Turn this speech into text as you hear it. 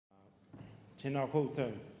Tēnā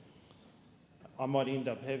koutou. I might end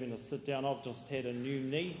up having to sit down. I've just had a new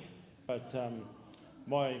knee, but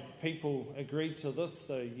my people agreed to this,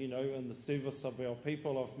 so, you know, in the service of our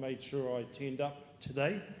people, I've made sure I turned up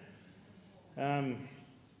today.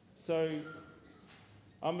 So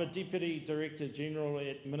I'm a Deputy Director General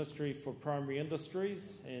at Ministry for Primary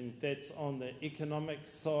Industries, and that's on the economic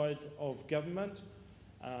side of government.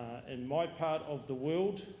 In my part of the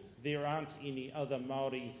world, there aren't any other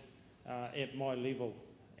Māori at my level.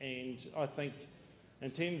 And I think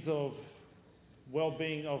in terms of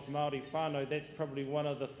well-being of Māori whānau, that's probably one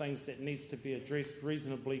of the things that needs to be addressed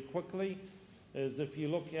reasonably quickly, is if you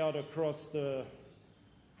look out across the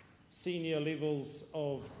senior levels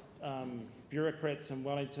of bureaucrats in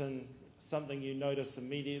Wellington, something you notice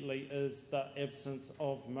immediately is the absence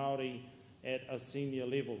of Māori at a senior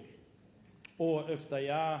level. Or if they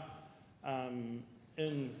are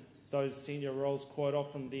in those senior roles, quite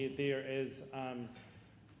often they're there as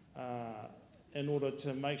in order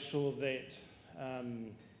to make sure that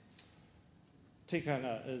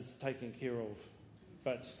tikanga is taken care of.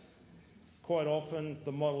 But quite often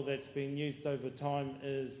the model that's been used over time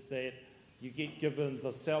is that you get given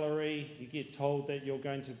the salary, you get told that you're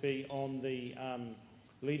going to be on the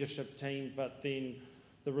leadership team, but then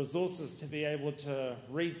the resources to be able to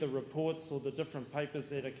read the reports or the different papers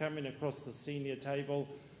that are coming across the senior table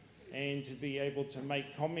and to be able to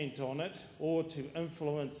make comment on it or to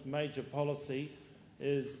influence major policy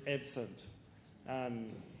is absent.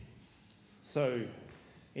 So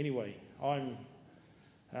anyway,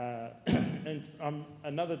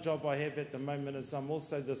 another job I have at the moment is I'm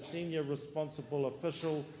also the senior responsible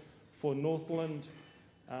official for Northland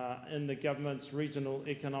in the government's Regional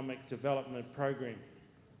Economic Development Program.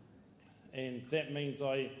 And that means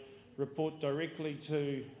I report directly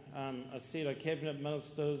to a set of cabinet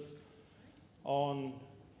ministers on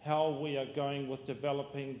how we are going with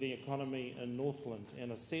developing the economy in Northland,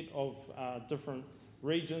 and a set of different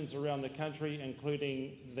regions around the country,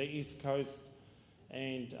 including the East Coast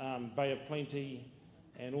and Bay of Plenty,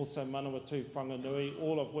 and also Manawatu, Whanganui,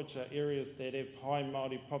 all of which are areas that have high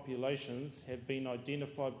Māori populations, have been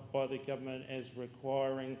identified by the government as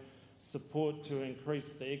requiring support to increase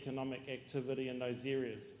the economic activity in those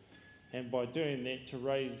areas, and by doing that to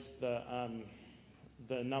raise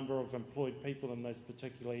the number of employed people in those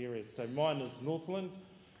particular areas. So mine is Northland.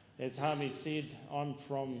 As Hami said, I'm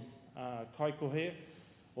from Kaikohe,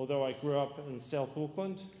 although I grew up in South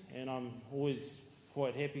Auckland, and I'm always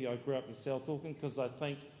quite happy I grew up in South Auckland, because I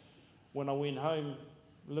think when I went home,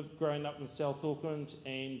 growing up in South Auckland,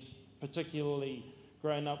 and particularly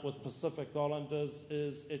growing up with Pacific Islanders,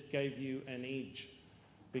 is it gave you an edge,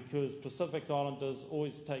 because Pacific Islanders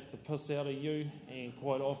always take the piss out of you and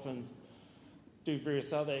quite often do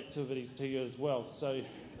various other activities to you as well. So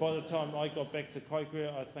by the time I got back to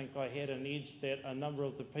Kaikohe, I think I had an edge that a number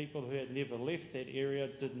of the people who had never left that area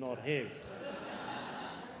did not have.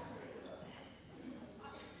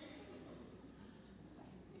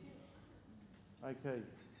 Okay.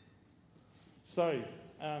 So,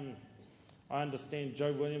 I understand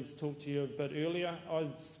Joe Williams talked to you a bit earlier.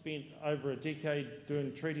 I've spent over a decade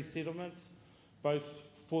doing treaty settlements, both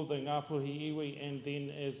for the Ngāpuhi Iwi and then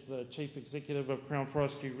as the Chief Executive of Crown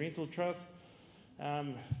Forestry Rental Trust.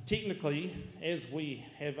 Technically, as we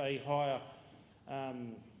have a higher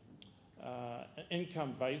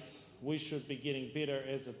income base, we should be getting better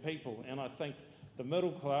as a people. And I think the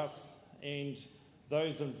middle class and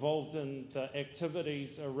those involved in the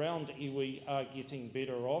activities around iwi are getting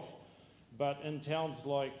better off. But in towns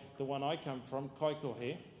like the one I come from,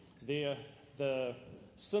 Kaikohe, the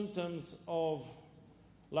symptoms of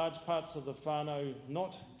large parts of the whānau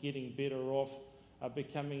not getting better off are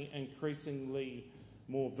becoming increasingly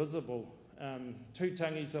more visible. Two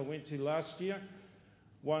tangis I went to last year.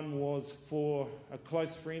 One was for a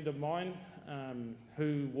close friend of mine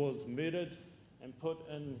who was murdered and put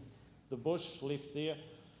in the bush, left there,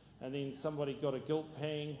 and then somebody got a guilt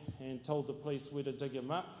pang and told the police where to dig him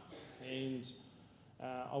up. And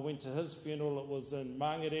I went to his funeral. It was in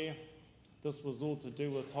Mangere. This was all to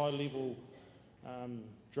do with high-level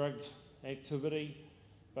drug activity,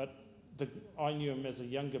 but I knew him as a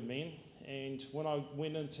younger man, and when I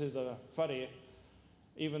went into the whare,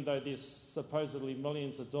 even though there's supposedly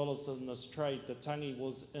millions of dollars in this trade, the tangi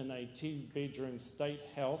was in a 2-bedroom state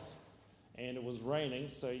house, and it was raining,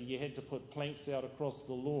 so you had to put planks out across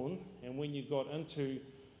the lawn, and when you got into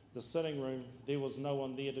the sitting room, there was no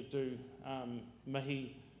one there to do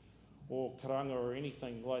mihi or karanga or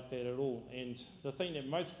anything like that at all. And the thing that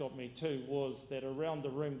most got me too was that around the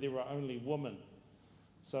room there were only women.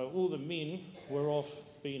 So all the men were off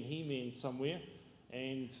being he-men somewhere,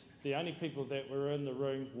 and the only people that were in the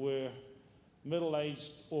room were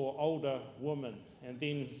middle-aged or older women. And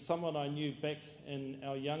then someone I knew back in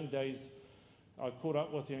our young days, I caught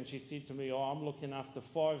up with her and she said to me, "Oh, I'm looking after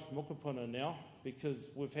 5 mokopuna now because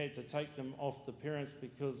we've had to take them off the parents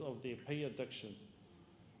because of their pee addiction."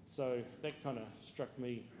 So that kind of struck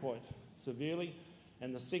me quite severely.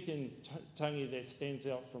 And the second tangi that stands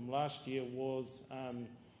out from last year was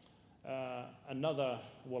a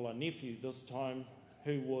nephew this time,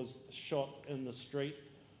 who was shot in the street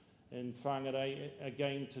in Whānau,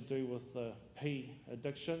 again to do with the pee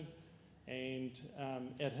addiction. And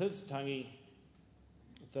at his tangi,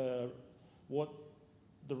 the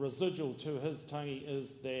residual to his tangi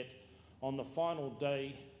is that on the final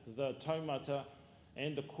day, the taumata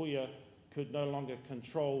and the kuia could no longer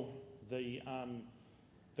control the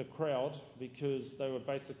crowd because they were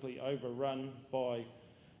basically overrun by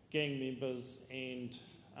gang members and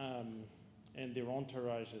their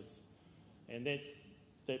entourages. And that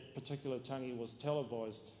particular tangi was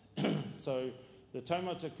televised. So the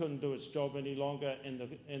taumata couldn't do its job any longer, and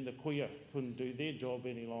the kuia couldn't do their job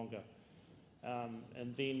any longer.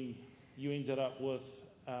 And then you ended up with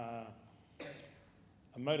a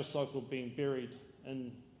motorcycle being buried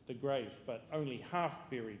in the grave, but only half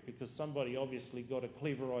buried because somebody obviously got a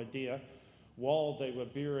clever idea while they were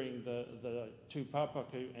burying the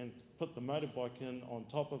tūpapaku and put the motorbike in on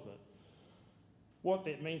top of it. What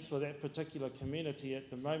that means for that particular community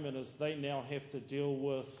at the moment is they now have to deal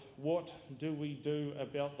with what do we do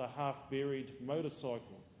about the half-buried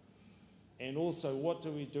motorcycle, and also what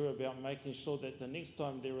do we do about making sure that the next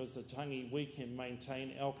time there is a tangi we can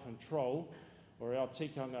maintain our control or our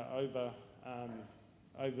tikanga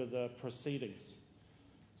over the proceedings.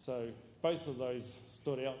 So both of those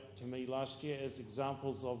stood out to me last year as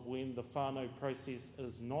examples of when the whānau process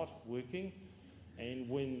is not working, and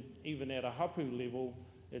when even at a hapū level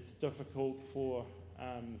it's difficult for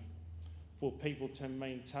people to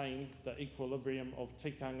maintain the equilibrium of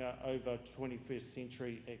tikanga over 21st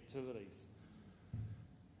century activities.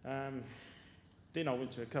 Then I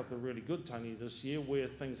went to a couple of really good tangi this year where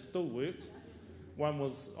things still worked. One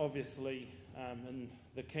was obviously in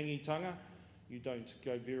the kingitanga. You don't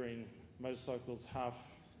go burying motorcycles half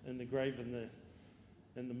in the grave in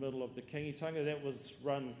the middle of the kingitanga. That was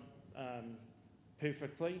run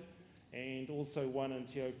perfectly. And also one in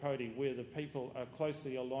Te Aupōuri where the people are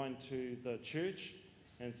closely aligned to the church,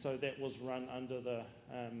 and so that was run under the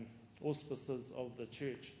auspices of the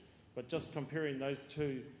church. But just comparing those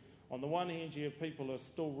two, on the one hand you have people who are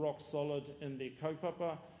still rock solid in their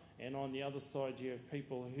kaupapa, and on the other side you have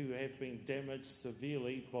people who have been damaged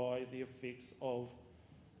severely by the effects of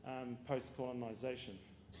post-colonisation.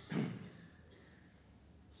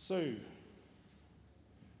 So,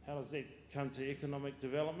 how does that come to economic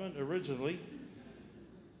development? Originally,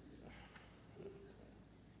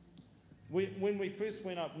 when we first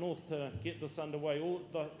went up north to get this underway,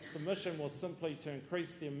 the mission was simply to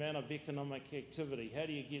increase the amount of economic activity. How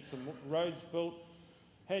do you get some roads built?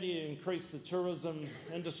 How do you increase the tourism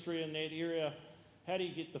industry in that area? How do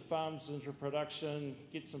you get the farms into production,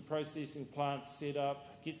 get some processing plants set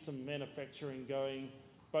up, get some manufacturing going,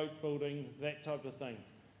 boat building, that type of thing.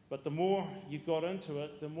 But the more you got into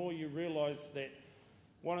it, the more you realised that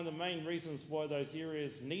one of the main reasons why those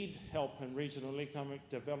areas need help in regional economic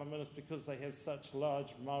development is because they have such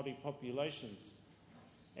large Māori populations.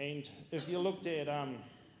 And if you looked at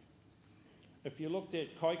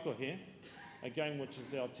Kaikohe, again, which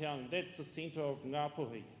is our town, that's the centre of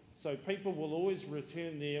Ngāpuhi. So people will always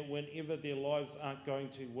return there whenever their lives aren't going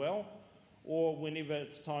too well or whenever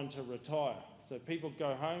it's time to retire. So people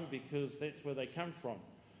go home because that's where they come from.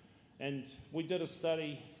 And we did a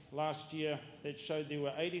study last year that showed there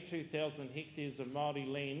were 82,000 hectares of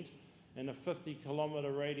Māori land in a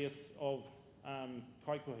 50-kilometre radius of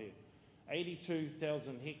Kaikohe.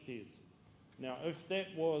 82,000 hectares. Now, if that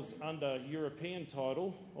was under European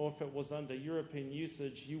title, or if it was under European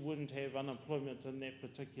usage, you wouldn't have unemployment in that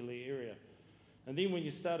particular area. And then when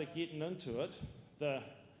you started getting into it,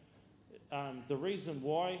 the reason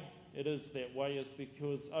why it is that way is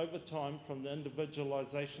because over time, from the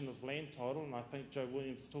individualisation of land title, and I think Joe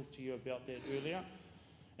Williams talked to you about that earlier,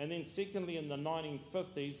 and then secondly in the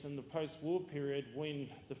 1950s, in the post-war period, when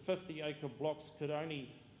the 50-acre blocks could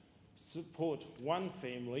only support one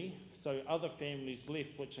family, so other families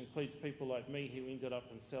left, which includes people like me who ended up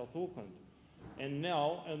in South Auckland. And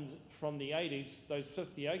now, from the 80s, those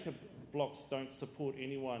 50-acre blocks don't support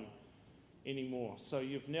anyone anymore. So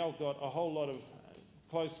you've now got a whole lot of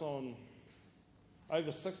close on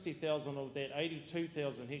over 60,000 of that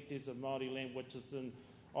 82,000 hectares of Māori land, which is in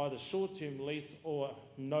either short-term lease or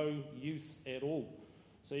no use at all.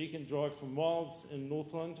 So you can drive for miles in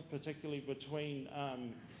Northland, particularly between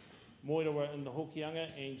Moirawa and the Hokianga,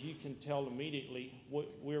 and you can tell immediately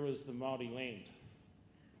where is the Māori land.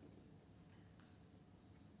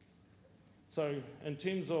 So in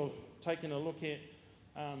terms of taking a look at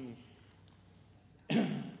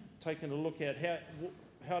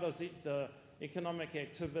how does the economic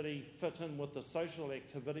activity fit in with the social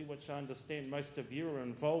activity, which I understand most of you are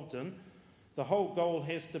involved in, the whole goal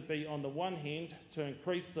has to be, on the one hand, to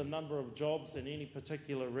increase the number of jobs in any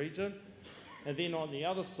particular region, and then on the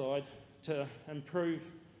other side, to improve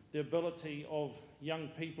the ability of young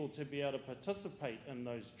people to be able to participate in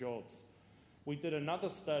those jobs. We did another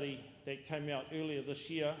study that came out earlier this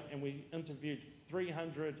year, and we interviewed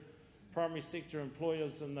 300 primary sector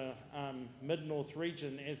employers in the Mid-North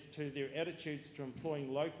region as to their attitudes to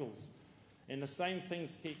employing locals. And the same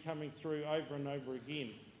things keep coming through over and over again.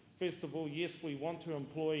 First of all, yes, we want to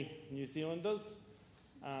employ New Zealanders,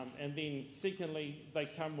 and then secondly, they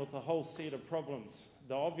come with a whole set of problems.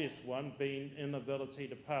 The obvious one being inability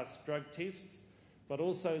to pass drug tests, but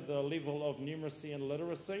also the level of numeracy and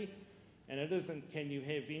literacy. And it isn't can you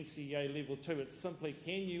have NCEA level 2, it's simply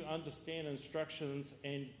can you understand instructions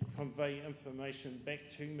and convey information back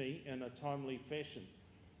to me in a timely fashion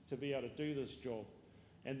to be able to do this job.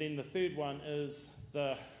 And then the third one is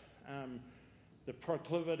the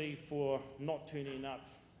proclivity for not turning up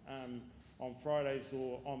on Fridays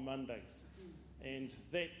or on Mondays. And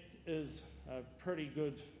that is a pretty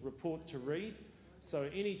good report to read. So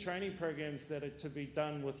any training programs that are to be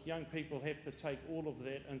done with young people have to take all of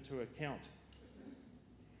that into account.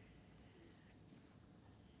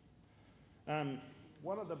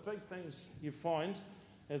 One of the big things you find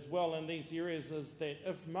as well in these areas is that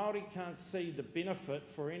if Māori can't see the benefit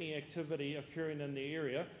for any activity occurring in the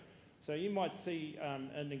area, so you might see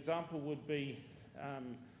an example would be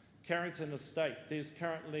Carrington Estate. There's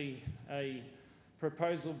currently a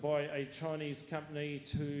proposal by a Chinese company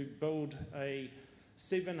to build a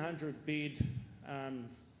 700-bed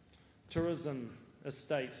tourism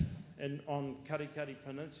estate on Karikari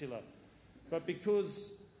Peninsula. But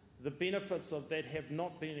because the benefits of that have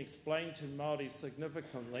not been explained to Māori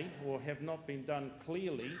significantly or have not been done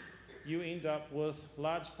clearly, you end up with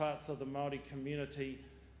large parts of the Māori community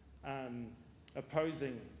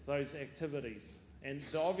opposing those activities. And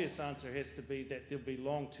the obvious answer has to be that there'll be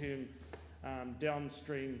long-term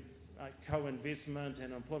downstream co-investment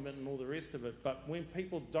and employment and all the rest of it. But when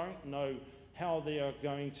people don't know how they are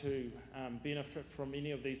going to benefit from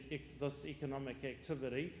any of this economic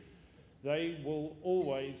activity, they will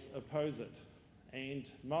always oppose it. And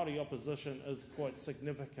Māori opposition is quite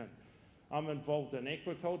significant. I'm involved in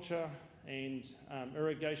aquaculture and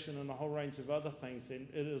irrigation and a whole range of other things, and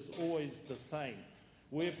it is always the same.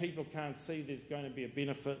 Where people can't see there's going to be a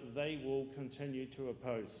benefit, they will continue to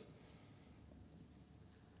oppose.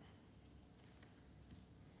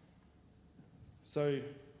 So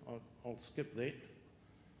I'll skip that.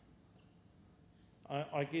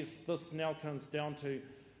 I guess this now comes down to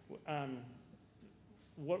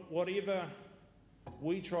whatever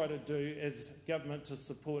we try to do as government to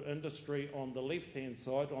support industry on the left-hand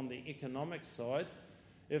side, on the economic side,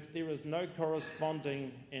 if there is no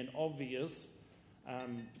corresponding and obvious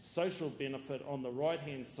social benefit on the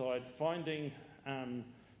right-hand side, finding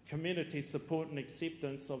community support and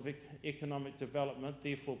acceptance of economic development,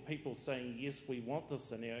 therefore people saying, yes, we want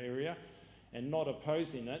this in our area, and not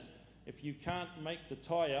opposing it, if you can't make the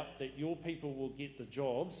tie-up that your people will get the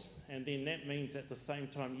jobs, and then that means at the same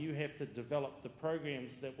time you have to develop the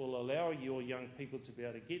programs that will allow your young people to be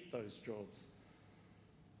able to get those jobs.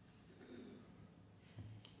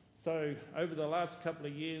 So over the last couple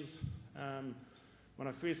of years, when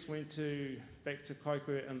I first went back to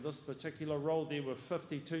Kaikoura in this particular role, there were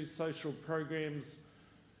 52 social programs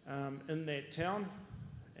in that town,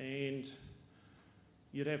 and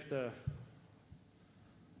you'd have to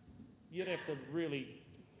really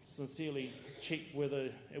sincerely check whether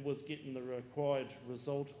it was getting the required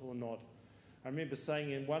result or not. I remember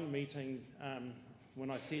saying in one meeting when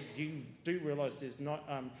I said, you do realise there's not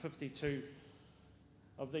 52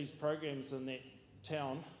 of these programs in that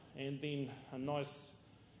town, and then a nice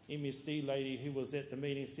MSD lady who was at the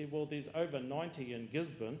meeting said, well, there's over 90 in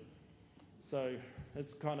Gisborne. So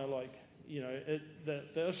it's kind of like, you know,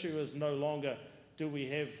 the issue is no longer do we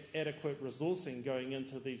have adequate resourcing going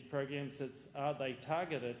into these programs, it's are they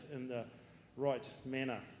targeted in the right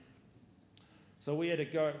manner. So we had a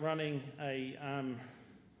go at running a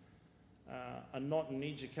not an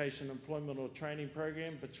education, employment or training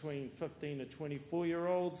program between 15 to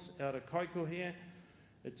 24-year-olds out of Kaikoura here.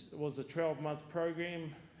 It was a 12-month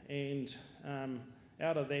program, and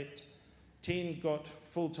out of that 10 got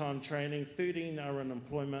full-time training, 13 are in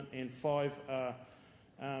employment, and 5 are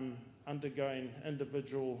undergoing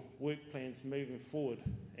individual work plans moving forward.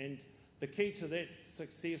 And the key to that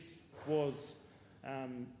success was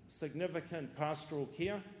significant pastoral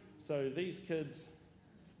care. So these kids,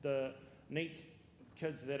 the NEETS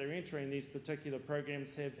kids that are entering these particular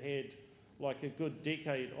programs, have had like a good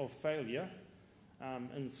decade of failure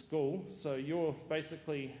in school. So you're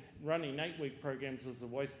basically running 8-week programs is a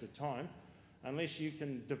waste of time unless you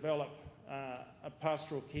can develop a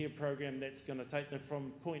pastoral care program that's going to take them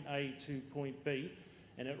from point A to point B.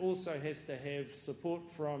 And it also has to have support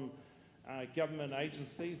from government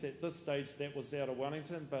agencies. At this stage that was out of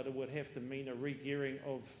Wellington, but it would have to mean a re-gearing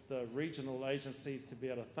of the regional agencies to be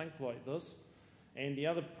able to think like this. And the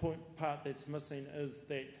other part that's missing is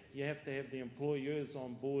that you have to have the employers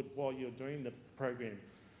on board while you're doing the program.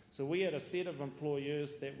 So we had a set of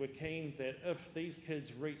employers that were keen that if these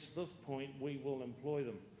kids reach this point, we will employ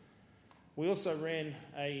them. We also ran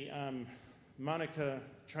a Manukau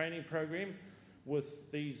training program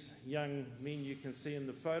with these young men you can see in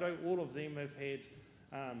the photo. All of them have had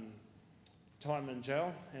time in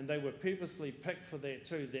jail, and they were purposely picked for that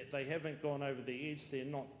too, that they haven't gone over the edge. They're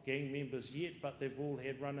not gang members yet, but they've all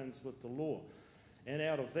had run-ins with the law. And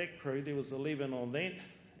out of that crew, there was 11 on that,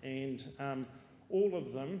 and all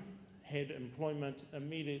of them had employment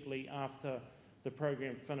immediately after the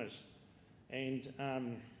program finished. And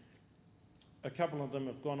a couple of them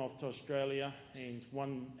have gone off to Australia, and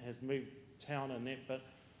one has moved town and that, but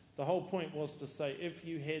the whole point was to say if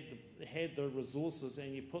you had the resources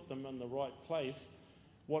and you put them in the right place,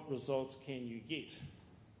 what results can you get?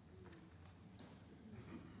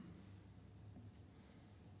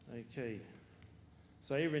 Okay,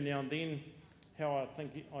 so every now and then, how I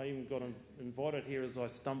think I even got invited here is I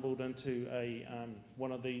stumbled into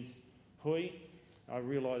one of these hui. I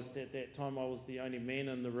realised at that time I was the only man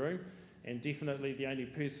in the room and definitely the only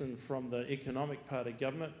person from the economic part of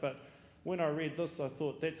government, but when I read this, I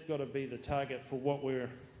thought that's got to be the target for what we're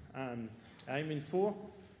aiming for.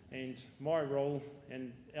 And my role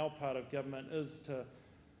and our part of government is to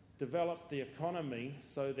develop the economy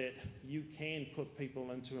so that you can put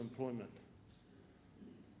people into employment.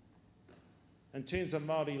 In terms of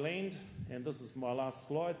Māori land, and this is my last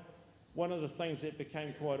slide, one of the things that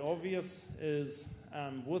became quite obvious is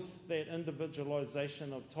with that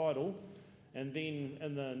individualisation of title, and then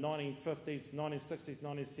in the 1950s, 1960s,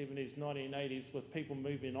 1970s, 1980s, with people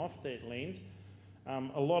moving off that land,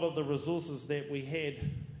 a lot of the resources that we had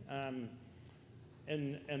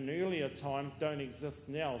in an earlier time don't exist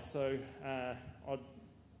now. So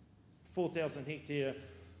 4,000 hectare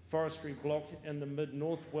forestry block in the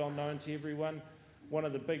mid-north, well known to everyone. One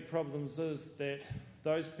of the big problems is that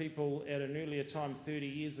those people at an earlier time, 30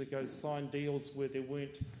 years ago, signed deals where there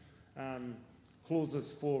weren't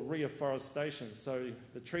clauses for reforestation. So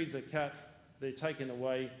the trees are cut, they're taken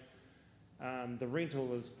away, the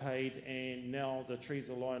rental is paid, and now the trees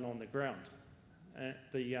are lying on the ground.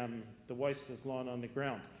 The waste is lying on the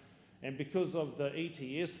ground. And because of the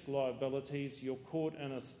ETS liabilities, you're caught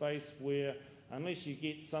in a space where unless you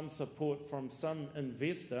get some support from some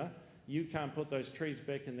investor, you can't put those trees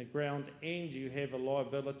back in the ground, and you have a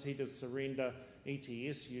liability to surrender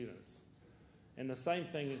ETS units. And the same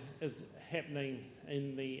thing is happening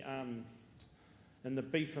in the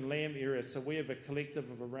beef and lamb area. So we have a collective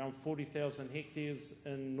of around 40,000 hectares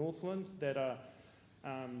in Northland that are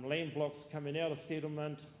land blocks coming out of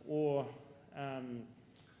settlement or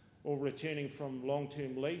returning from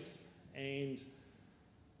long-term lease. And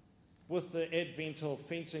with the advent of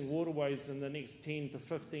fencing waterways in the next 10 to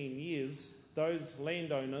 15 years, those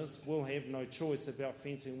landowners will have no choice about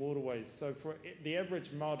fencing waterways. So for the average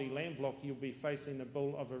Māori land block, you'll be facing a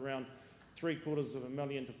bill of around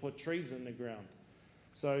 $750,000 to put trees in the ground.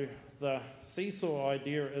 So the seesaw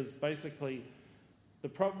idea is basically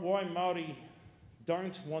why Māori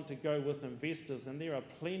don't want to go with investors, and there are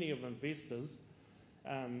plenty of investors,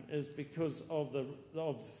 is because of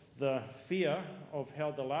the fear of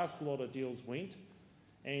how the last lot of deals went,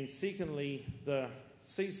 and secondly, the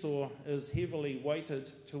seesaw is heavily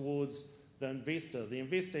weighted towards the investor. The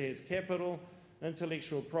investor has capital,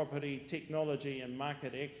 intellectual property, technology, and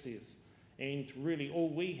market access. And really all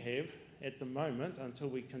we have at the moment, until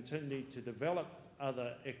we continue to develop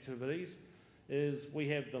other activities, is we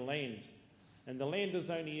have the land. And the land is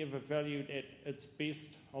only ever valued at its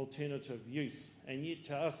best alternative use. And yet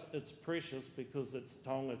to us it's precious because it's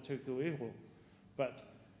taonga tuku iho. But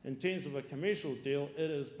in terms of a commercial deal, it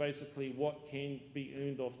is basically what can be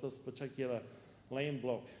earned off this particular land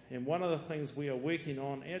block. And one of the things we are working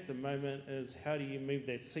on at the moment is how do you move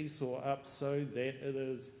that seesaw up so that it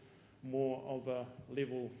is more of a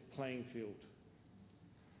level playing field.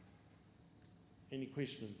 Any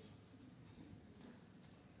questions?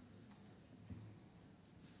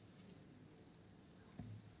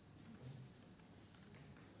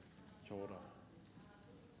 Kia ora.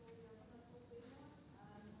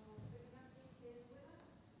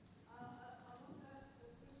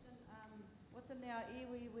 Within our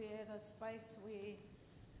iwi, we're at a space where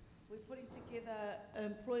we're putting together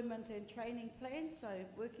employment and training plans, so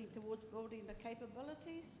working towards building the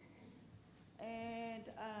capabilities. And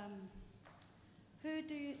who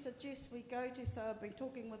do you suggest we go to? So I've been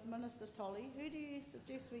talking with Minister Tolly. Who do you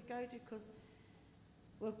suggest we go to? Because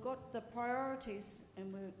we've got the priorities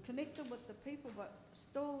and we're connected with the people, but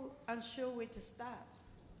still unsure where to start.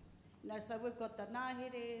 You know, so we've got the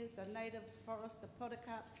ngahere, the native forest, the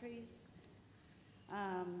podocarp trees.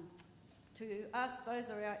 To us, those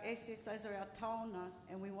are our assets, those are our taona,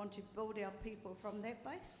 and we want to build our people from that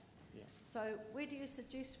base. Yeah. So where do you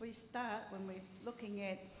suggest we start when we're looking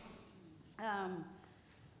at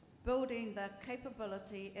building the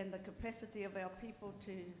capability and the capacity of our people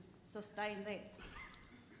to sustain that?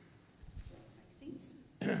 Does that make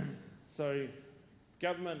sense? So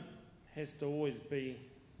government has to always be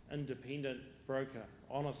independent broker,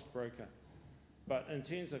 honest broker. But in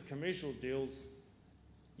terms of commercial deals,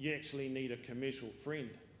 you actually need a commercial friend.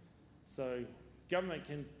 So government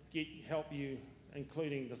can help you,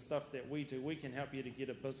 including the stuff that we do. We can help you to get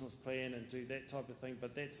a business plan and do that type of thing,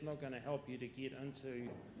 but that's not going to help you to get into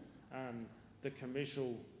the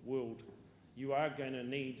commercial world. You are going to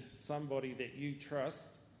need somebody that you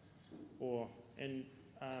trust, and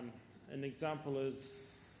an example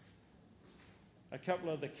is a couple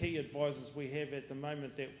of the key advisors we have at the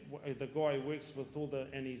moment, that the guy who works with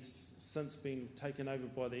and he's since been taken over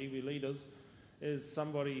by the iwi leaders, is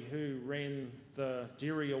somebody who ran the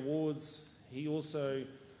dairy awards. He also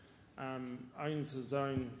owns his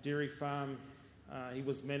own dairy farm. He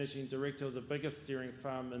was managing director of the biggest dairying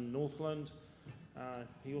farm in Northland.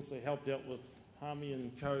 He also helped out with Hami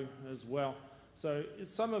and Co as well. So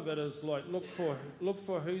some of it is like look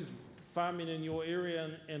for who's farming in your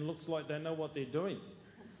area and looks like they know what they're doing,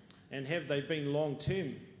 and have they been long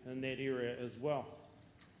term in that area as well.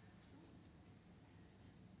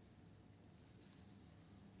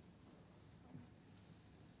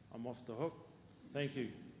 I'm off the hook. Thank you.